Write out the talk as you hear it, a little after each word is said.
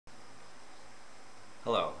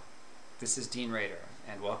Hello, this is Dean Rader,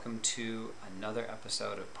 and welcome to another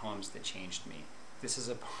episode of Poems That Changed Me. This is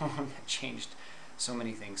a poem that changed so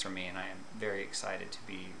many things for me, and I am very excited to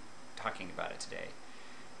be talking about it today.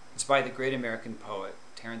 It's by the great American poet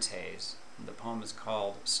Terrance. The poem is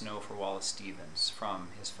called Snow for Wallace from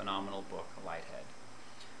his phenomenal book, Lighthead.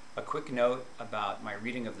 A quick note about my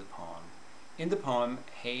reading of the poem. In the poem,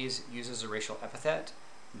 Hayes uses a racial epithet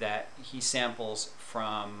that he samples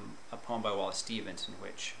from a poem by Wallace in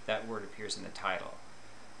which that word appears in the title.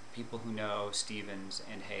 People who know Stevens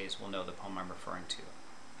and Hayes will know the poem I'm referring to.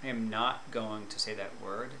 I am not going to say that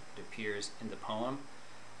word. It appears in the poem,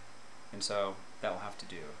 and so that will have to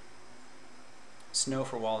do. Snow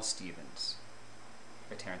for Wallace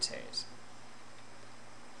by Terrance.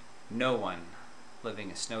 No one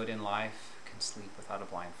living a snowed-in life can sleep without a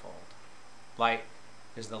blindfold. Light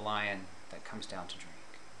is the lion that comes down to drink.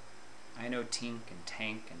 I know tink and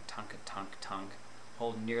tank and tunk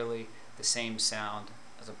hold nearly the same sound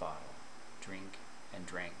as a bottle. Drink and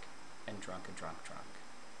drank and drunk and drunk.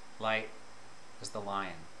 Light is the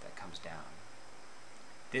lion that comes down.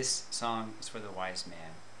 This song is for the wise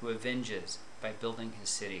man who avenges by building his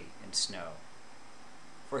city in snow,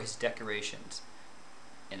 for his decorations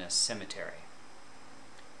in a cemetery.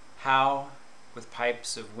 How, with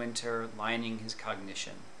pipes of winter lining his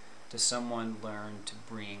cognition, does someone learn to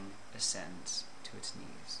bring a sentence to its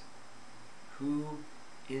knees? Who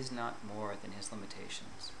is not more than his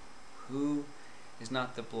limitations? Who is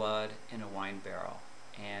not the blood in a wine barrel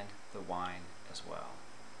and the wine as well?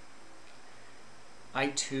 I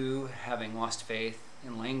too, having lost faith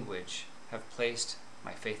in language, have placed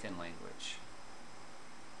my faith in language.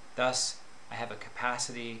 Thus, I have a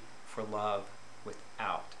capacity for love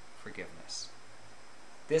without forgiveness.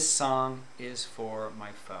 This song is for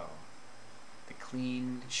my foe, the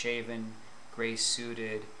clean-shaven,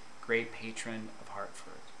 gray-suited, great patron of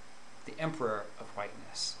Hartford, the emperor of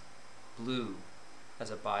whiteness, blue as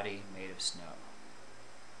a body made of snow.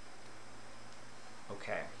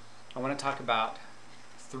 Okay, I want to talk about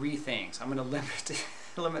three things. I'm going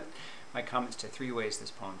to limit my comments to three ways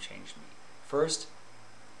this poem changed me. First,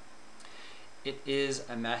 it is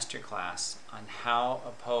a masterclass on how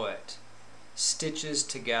a poet stitches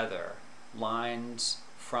together lines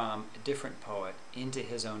from a different poet into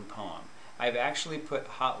his own poem. I've actually put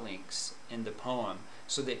hot links in the poem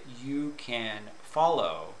so that you can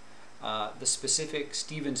follow the specific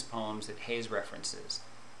Stevens poems that Hayes references.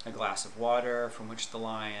 A glass of water, from which the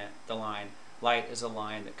line, light is a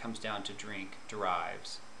lion that comes down to drink,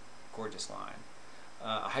 derives. Gorgeous line.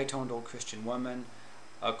 A high-toned old Christian woman.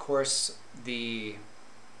 Of course, the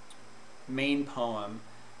main poem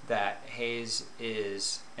that Hayes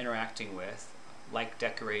is interacting with, like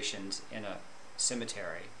decorations in a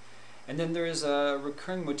cemetery. And then there is a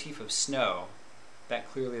recurring motif of snow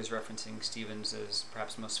that clearly is referencing Stevens'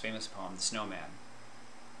 perhaps most famous poem, The Snowman.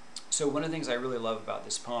 So one of the things I really love about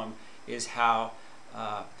this poem is how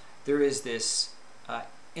there is this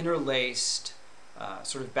interlaced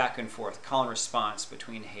sort of back and forth, call and response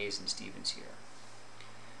between Hayes and Stevens here.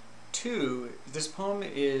 Two, this poem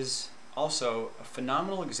is also a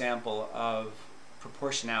phenomenal example of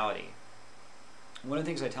proportionality. One of the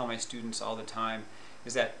things I tell my students all the time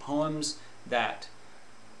is that poems that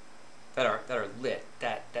are lit,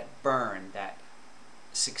 that burn, that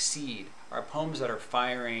succeed, are poems that are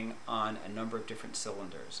firing on a number of different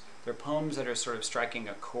cylinders. They're poems that are sort of striking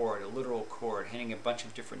a chord, a literal chord, hitting a bunch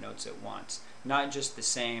of different notes at once, not just the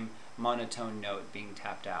same monotone note being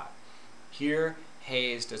tapped out. Here,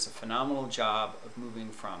 Hayes does a phenomenal job of moving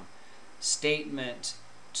from statement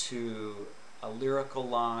to a lyrical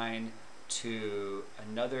line to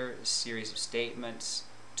another series of statements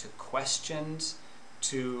to questions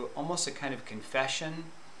to almost a kind of confession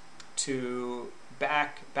to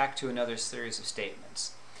back to another series of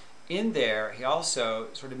statements. In there, he also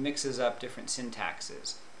sort of mixes up different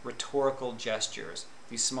syntaxes, rhetorical gestures,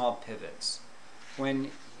 these small pivots.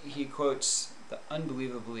 When he quotes the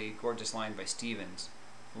unbelievably gorgeous line by Stevens,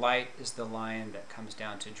 light is the lion that comes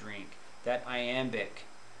down to drink, that iambic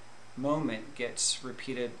moment gets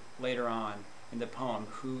repeated later on in the poem,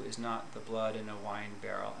 who is not the blood in a wine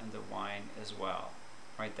barrel and the wine as well,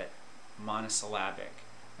 right? That monosyllabic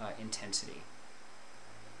intensity.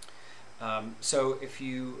 So if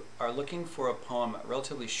you are looking for a poem, a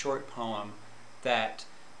relatively short poem that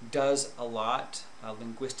does a lot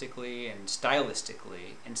linguistically and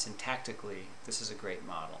stylistically and syntactically, this is a great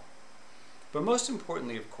model. But most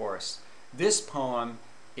importantly, of course, this poem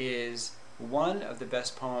is one of the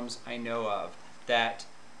best poems I know of that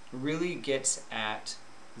really gets at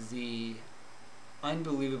the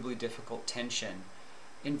unbelievably difficult tension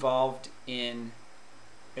involved in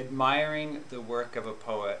admiring the work of a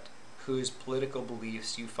poet whose political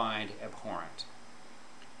beliefs you find abhorrent.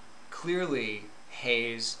 Clearly,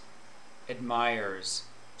 Hayes admires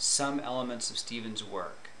some elements of Stephen's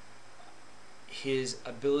work. His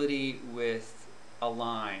ability with a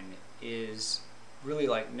line is really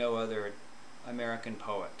like no other American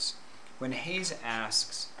poet's. When Hayes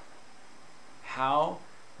asks, how,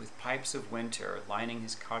 with pipes of winter lining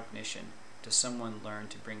his cognition, does someone learn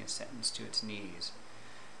to bring a sentence to its knees?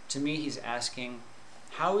 To me, he's asking,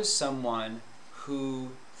 how is someone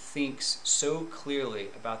who thinks so clearly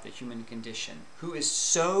about the human condition, who is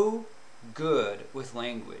so good with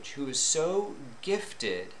language, who is so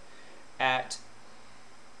gifted at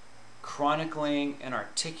chronicling and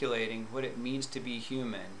articulating what it means to be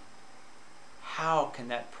human, how can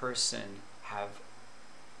that person have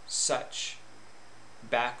such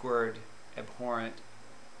backward, abhorrent,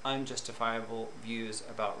 unjustifiable views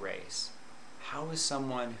about race? How is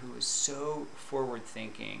someone who is so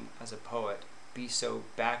forward-thinking as a poet be so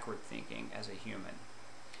backward-thinking as a human?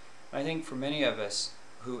 I think for many of us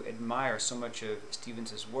who admire so much of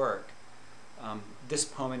Stevens's work, this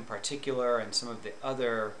poem in particular and some of the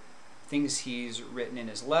other things he's written in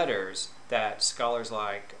his letters that scholars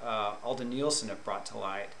like Alden Nielsen have brought to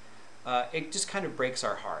light, it just kind of breaks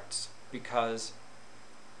our hearts, because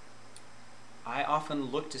I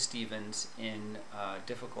often look to Stevens in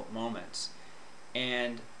difficult moments,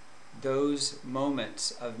 and those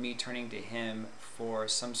moments of me turning to him for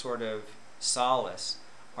some sort of solace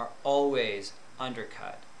are always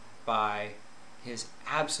undercut by his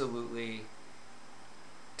absolutely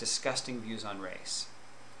disgusting views on race.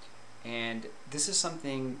 And this is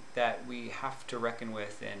something that we have to reckon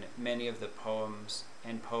with in many of the poems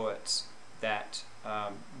and poets that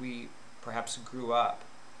we perhaps grew up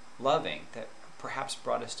loving, that perhaps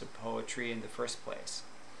brought us to poetry in the first place.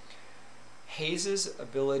 Hayes's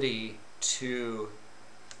ability to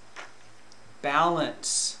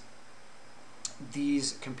balance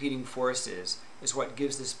these competing forces is what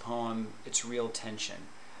gives this poem its real tension.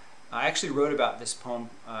 I actually wrote about this poem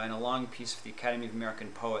in a long piece for the Academy of American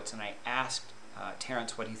Poets, and I asked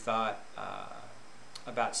Terrance what he thought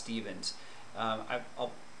about Stevens.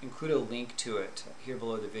 I'll include a link to it here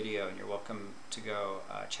below the video, and you're welcome to go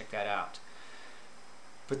check that out.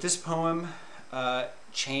 But this poem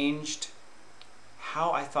changed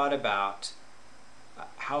how I thought about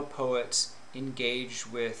how poets engage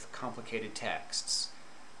with complicated texts.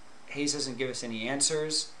 Hayes doesn't give us any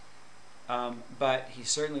answers, but he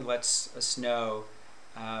certainly lets us know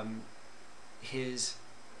his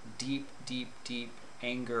deep, deep, deep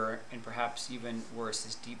anger, and perhaps even worse,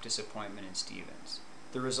 his deep disappointment in Stevens.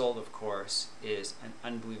 The result, of course, is an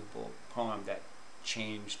unbelievable poem that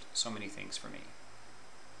changed so many things for me.